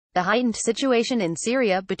The heightened situation in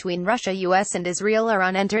Syria between Russia, US and Israel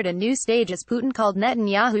Iran entered a new stage as Putin called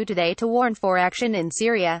Netanyahu today to warn for action in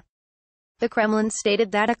Syria. The Kremlin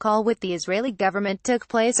stated that a call with the Israeli government took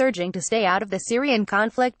place urging to stay out of the Syrian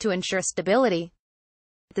conflict to ensure stability.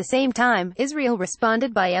 At the same time, Israel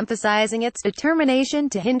responded by emphasizing its determination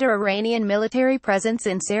to hinder Iranian military presence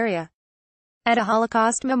in Syria. At a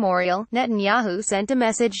Holocaust memorial, Netanyahu sent a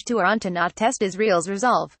message to Iran to not test Israel's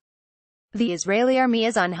resolve. The Israeli army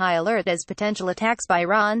is on high alert as potential attacks by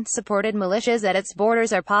Iran-supported militias at its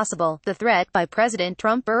borders are possible. The threat by President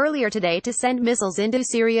Trump earlier today to send missiles into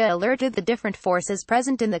Syria alerted the different forces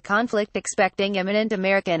present in the conflict expecting imminent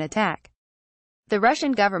American attack. The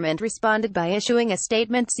Russian government responded by issuing a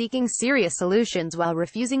statement seeking serious solutions while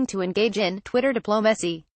refusing to engage in Twitter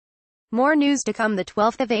diplomacy. More news to come. The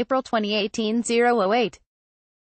 12th of April 2018, 008.